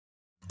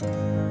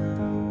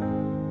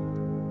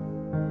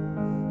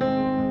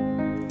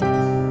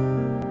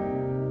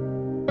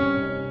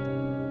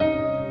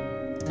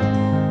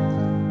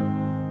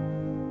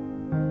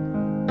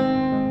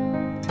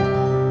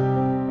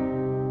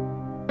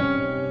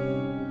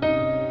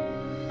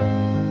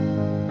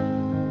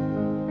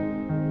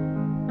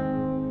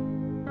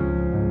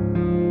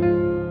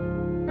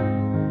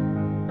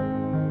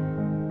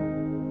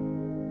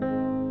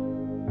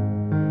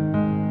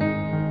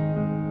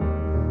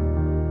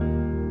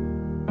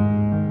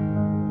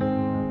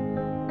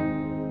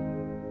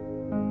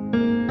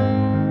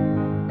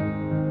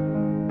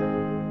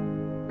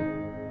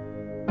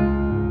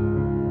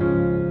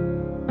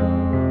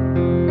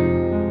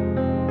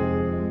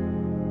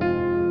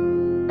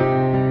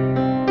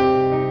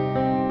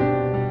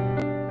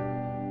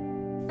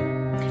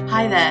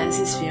Hi there, this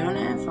is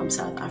Fiona from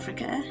South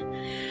Africa.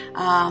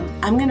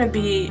 I'm going to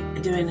be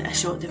doing a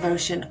short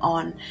devotion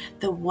on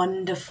the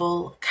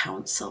wonderful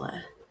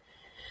counselor.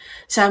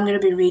 So I'm going to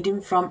be reading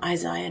from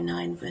Isaiah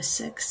 9 verse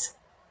 6.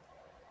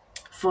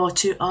 For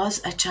to us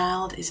a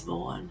child is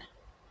born,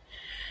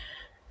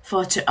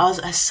 for to us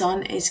a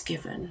son is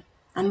given,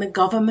 and the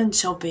government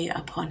shall be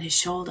upon his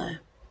shoulder,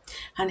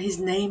 and his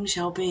name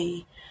shall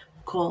be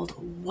called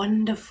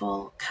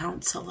Wonderful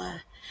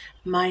Counselor,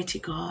 Mighty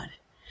God,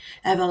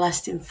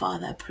 Everlasting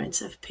Father,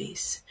 Prince of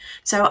Peace.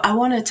 So I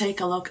want to take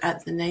a look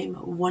at the name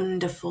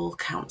Wonderful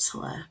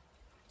Counselor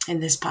in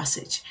this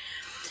passage.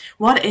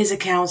 What is a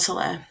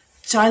counselor?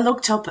 So I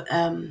looked up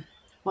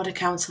what a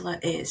counselor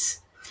is.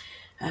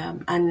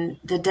 And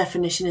the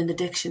definition in the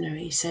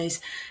dictionary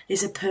says,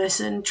 is a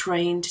person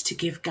trained to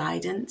give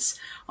guidance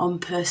on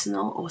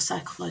personal or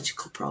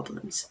psychological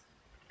problems.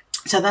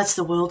 So that's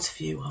the world's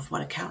view of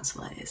what a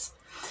counselor is.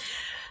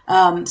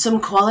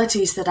 Some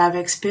qualities that I've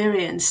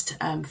experienced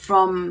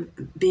from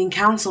being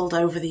counselled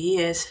over the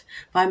years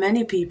by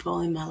many people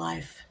in my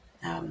life,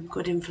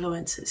 good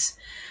influences.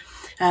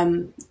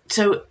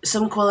 So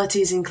some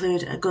qualities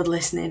include a good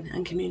listening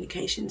and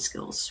communication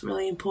skills,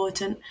 really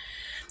important.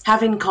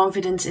 Having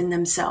confidence in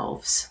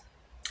themselves,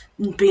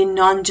 being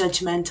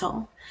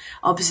non-judgmental,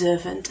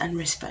 observant and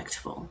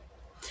respectful.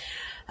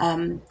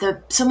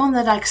 Someone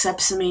that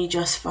accepts me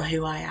just for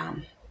who I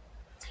am.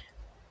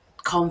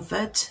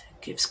 Comfort,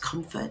 gives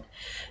comfort,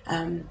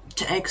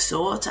 to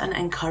exhort and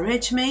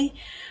encourage me,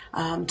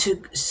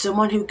 to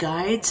someone who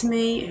guides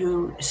me,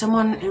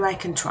 someone who I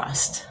can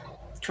trust.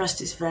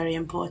 Trust is very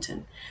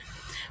important.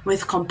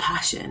 With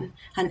compassion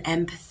and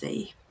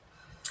empathy,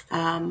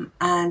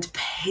 and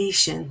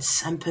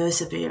patience and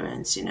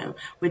perseverance.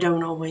 We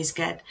don't always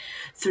get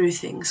through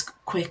things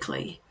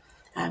quickly.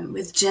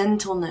 With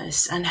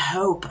gentleness and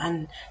hope,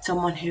 and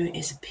someone who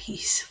is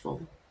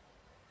peaceful.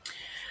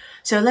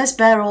 So let's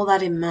bear all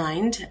that in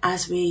mind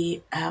as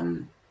we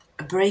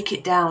break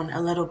it down a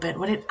little bit,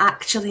 what it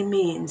actually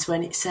means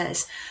when it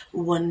says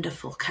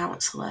wonderful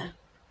counselor.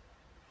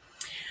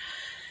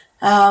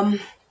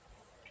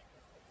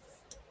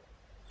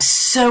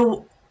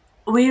 So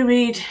we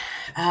read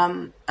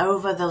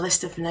over the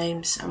list of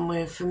names and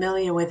we're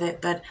familiar with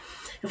it, but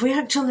if we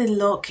actually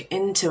look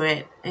into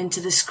it,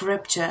 into the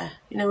scripture,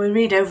 we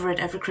read over it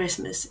every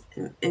Christmas,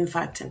 in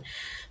fact, and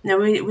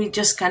we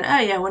just kind of, oh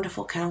yeah,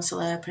 wonderful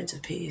counselor, Prince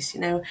of Peace,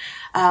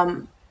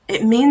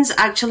 it means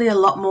actually a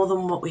lot more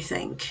than what we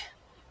think.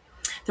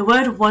 The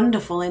word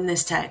wonderful in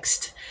this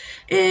text,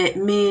 it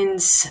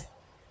means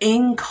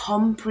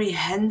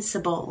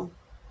incomprehensible,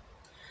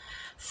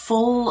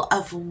 full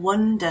of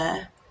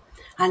wonder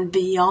and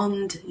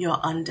beyond your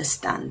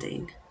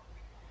understanding.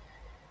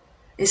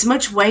 It's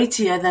much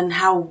weightier than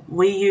how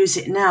we use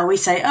it now. We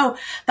say, oh,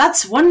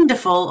 that's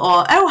wonderful,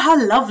 or oh, how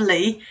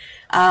lovely.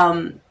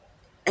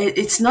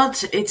 It's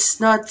not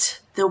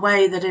the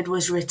way that it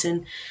was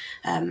written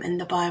in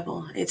the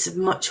Bible. It's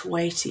much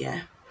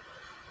weightier.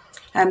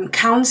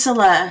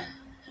 Counselor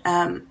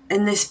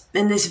in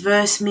this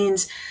verse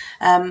means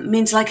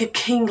like a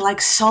king,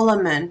 like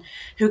Solomon,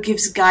 who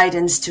gives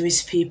guidance to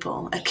his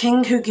people. A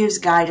king who gives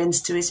guidance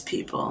to his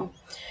people.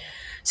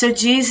 So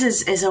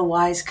Jesus is a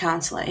wise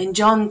counselor. In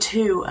John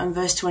 2 and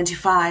verse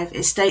 25,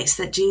 it states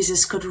that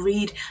Jesus could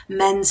read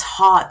men's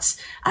hearts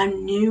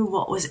and knew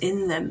what was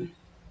in them.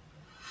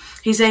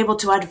 He's able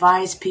to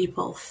advise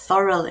people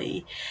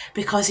thoroughly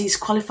because he's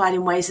qualified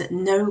in ways that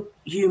no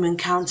human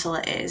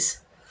counselor is.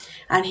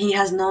 And he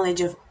has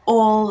knowledge of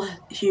all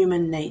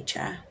human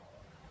nature.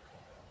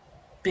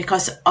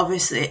 Because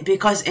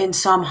in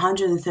Psalm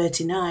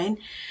 139,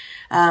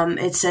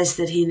 it says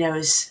that he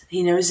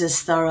knows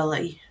us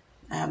thoroughly.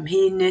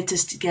 He knit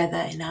us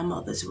together in our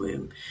mother's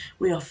womb.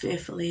 We are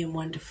fearfully and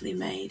wonderfully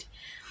made.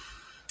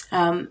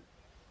 And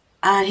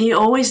he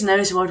always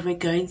knows what we're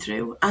going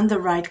through and the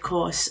right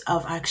course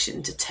of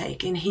action to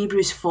take. In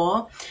Hebrews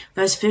 4,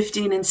 verse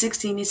 15 and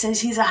 16, he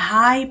says he's a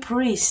high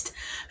priest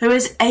who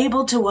is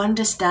able to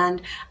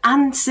understand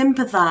and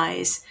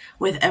sympathize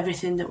with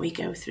everything that we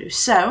go through.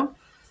 So,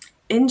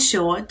 in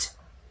short,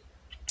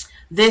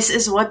 this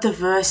is what the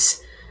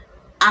verse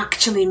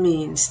actually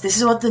means. This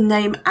is what the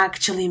name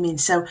actually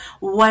means. So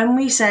when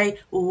we say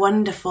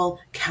wonderful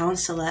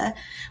counselor,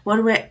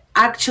 what we're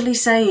actually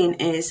saying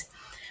is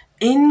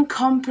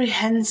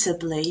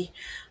incomprehensibly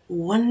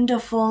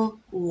wonderful,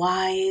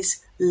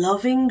 wise,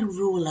 loving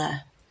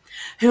ruler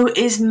who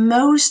is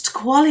most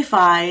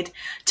qualified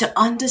to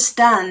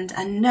understand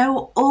and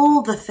know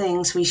all the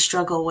things we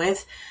struggle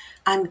with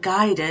and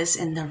guide us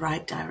in the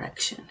right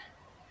direction.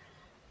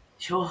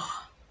 Sure.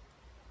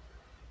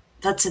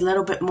 That's a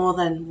little bit more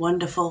than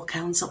wonderful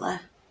counselor.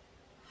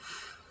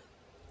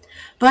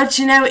 But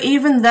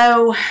even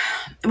though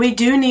we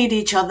do need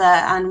each other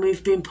and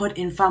we've been put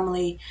in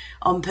family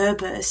on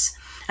purpose,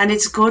 and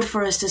it's good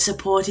for us to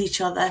support each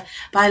other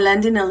by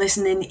lending a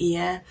listening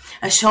ear,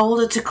 a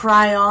shoulder to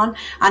cry on,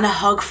 and a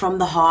hug from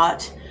the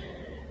heart,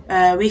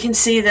 we can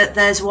see that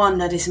there's one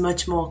that is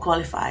much more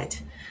qualified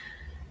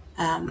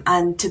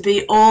and to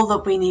be all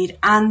that we need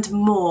and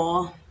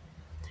more.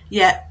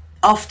 Yet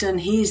often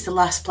He's the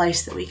last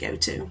place that we go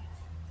to.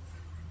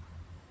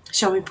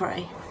 Shall we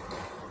pray?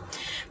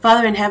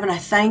 Father in heaven, I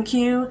thank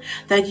you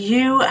that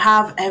you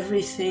have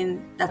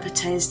everything that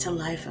pertains to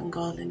life and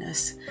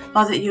godliness.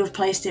 Father, that you have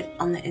placed it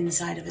on the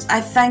inside of us. I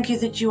thank you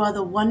that you are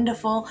the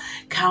wonderful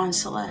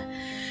counselor.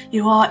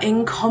 You are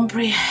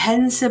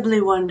incomprehensibly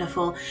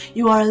wonderful.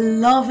 You are a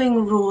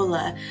loving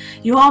ruler.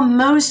 You are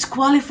most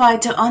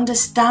qualified to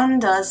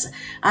understand us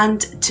and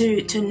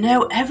to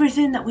know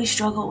everything that we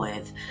struggle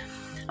with.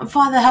 And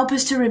Father, help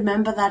us to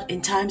remember that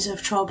in times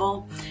of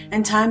trouble,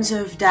 in times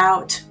of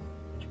doubt,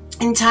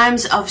 in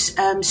times of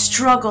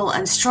struggle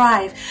and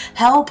strife,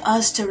 help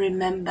us to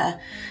remember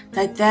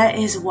that there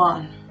is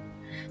one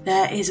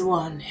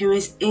who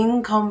is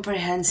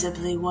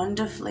incomprehensibly,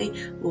 wonderfully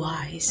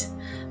wise,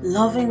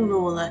 loving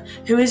ruler,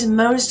 who is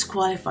most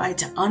qualified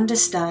to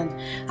understand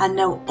and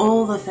know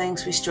all the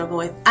things we struggle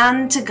with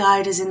and to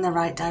guide us in the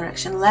right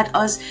direction. Let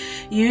us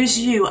use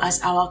you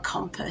as our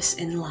compass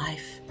in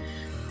life.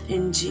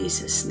 In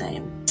Jesus'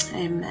 name,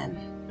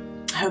 amen.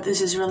 I hope this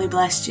has really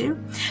blessed you.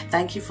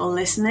 Thank you for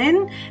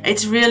listening.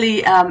 It's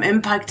really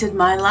impacted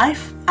my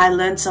life. I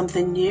learned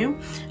something new.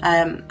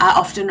 I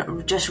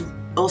often just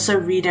also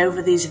read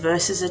over these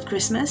verses at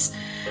Christmas,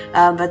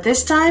 but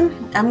this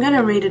time I'm going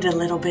to read it a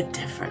little bit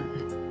different.